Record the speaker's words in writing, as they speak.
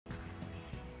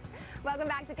Welcome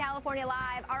back to California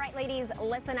Live. All right, ladies,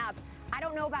 listen up. I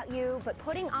don't know about you, but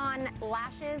putting on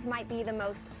lashes might be the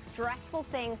most stressful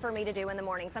thing for me to do in the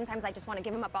morning. Sometimes I just want to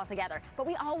give them up altogether. But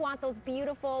we all want those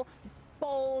beautiful,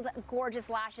 bold, gorgeous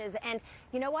lashes. And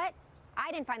you know what?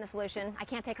 I didn't find the solution. I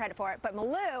can't take credit for it. But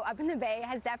Malou up in the Bay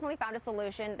has definitely found a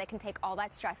solution that can take all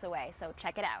that stress away. So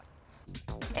check it out.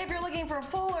 If you're looking for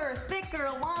fuller, thicker,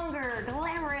 longer,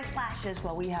 glamorous lashes,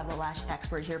 well, we have the lash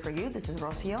expert here for you. This is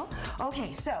Rocio.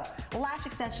 Okay, so lash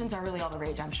extensions are really all the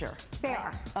rage, I'm sure. They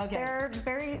are. Okay. They're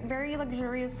very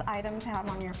luxurious item to have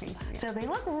on your face. So they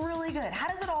look really good. How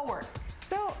does it all work?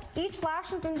 So each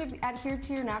lash is adhered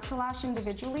to your natural lash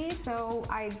individually. So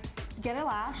I get a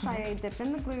lash, I dip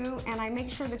in the glue, and I make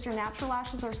sure that your natural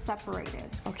lashes are separated.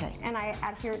 Okay. And I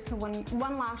adhere it to one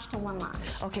lash to one lash.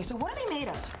 Okay, so what are they made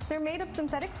of? They're made of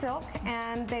synthetic silk,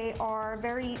 and they are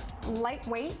very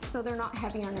lightweight, so they're not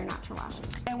heavy on your natural lashes.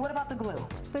 And what about the glue?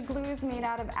 The glue is made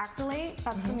out of acrylate.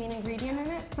 That's the main ingredient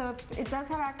in it. So if it does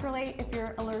have acrylate, if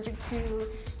you're allergic to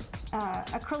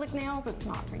acrylic nails, it's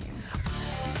not for you.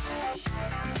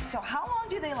 So how long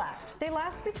do they last? They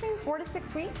last between 4 to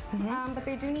 6 weeks, but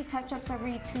they do need touch-ups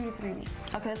every 2 to 3 weeks.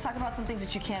 Okay, let's talk about some things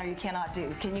that you can or you cannot do.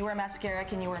 Can you wear mascara?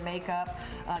 Can you wear makeup?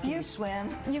 Can you swim?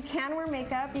 You can wear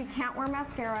makeup, you can't wear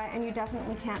mascara, and you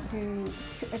definitely can't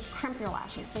crimp your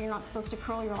lashes. So you're not supposed to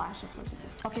curl your lashes with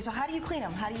this. Okay, so how do you clean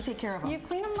them? How do you take care of them? You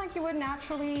clean them like you would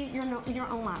naturally your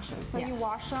own lashes. So you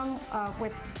wash them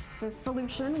with the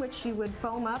solution, which you would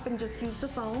foam up and just use the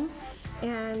foam,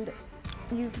 and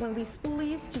use one of these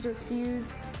spoolies to just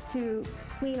use to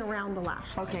clean around the lash.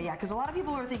 Okay, yeah, because a lot of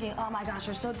people are thinking, oh my gosh,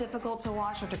 they're so difficult to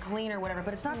wash or to clean or whatever,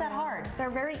 but it's not that hard. They're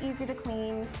very easy to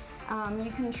clean.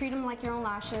 You can treat them like your own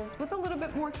lashes with a little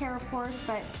bit more care, of course,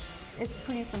 but it's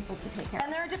pretty simple to take care of.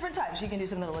 And there are different types. You can do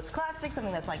something that looks classic,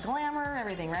 something that's like glamour,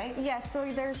 everything, right? Yes,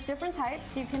 so there's different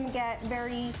types. You can get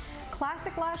very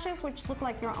classic lashes, which look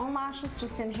like your own lashes,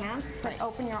 just enhanced, but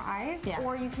open your eyes. Yeah.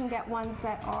 Or you can get ones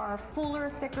that are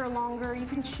fuller, thicker, longer. You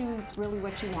can choose really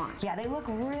what you want. Yeah, they look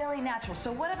really natural.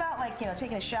 So what about, like, you know,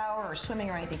 taking a shower or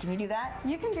swimming or anything? Can you do that?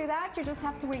 You can do that. You just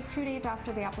have to wait 2 days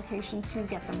after the application to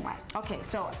get them wet. Okay,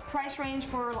 so price range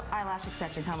for eyelash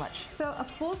extensions, how much? So a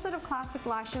full set of classic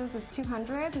lashes is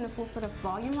 $200, and a full set of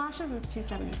volume lashes is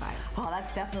 $275. Oh,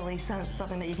 that's definitely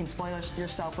something that you can spoil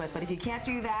yourself with. But if you can't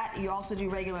do that, you also do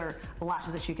regular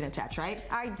lashes that you can attach, right?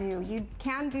 I do. You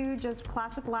can do just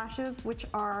classic lashes, which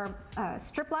are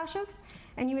strip lashes,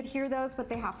 and you adhere those, but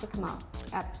they have to come out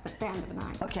at the end of the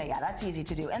night. Okay, yeah, that's easy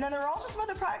to do. And then there are also some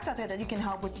other products out there that you can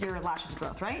help with your lashes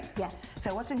growth, right? Yes.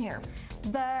 So what's in here?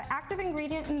 The active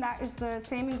ingredient in that is the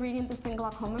same ingredient that's in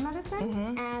glaucoma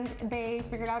medicine, and they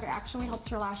figured out it actually helps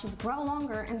your lashes grow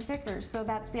longer and thicker. So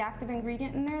that's the active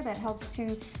ingredient in there that helps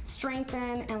to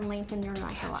strengthen and lengthen your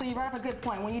natural lashes. So you brought up a good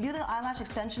point. When you do the eyelash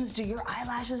extensions, do your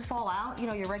eyelashes fall out? You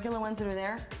know, your regular ones that are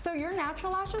there? So your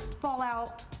natural lashes fall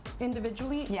out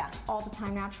individually, all the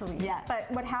time naturally. Yeah. But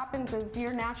what happens is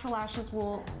your natural lashes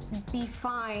will be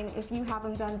fine if you have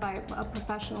them done by a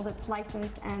professional that's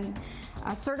licensed and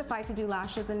certified to do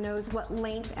lashes and knows what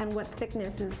length and what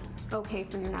thickness is okay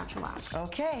for your natural lash.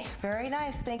 Okay, very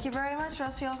nice. Thank you very much,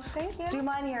 Rocio. Thank you. Do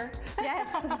mine here. Yes.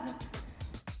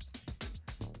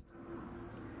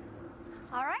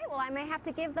 All right, well, I may have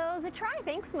to give those a try.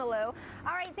 Thanks, Malou.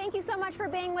 All right, thank you so much for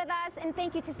being with us, and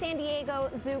thank you to San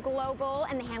Diego Zoo Global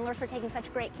and the handlers for taking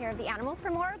such great care of the animals. For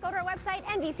more, go to our website,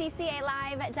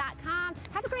 NBCCALive.com.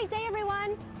 Have a great day,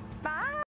 everyone. Bye.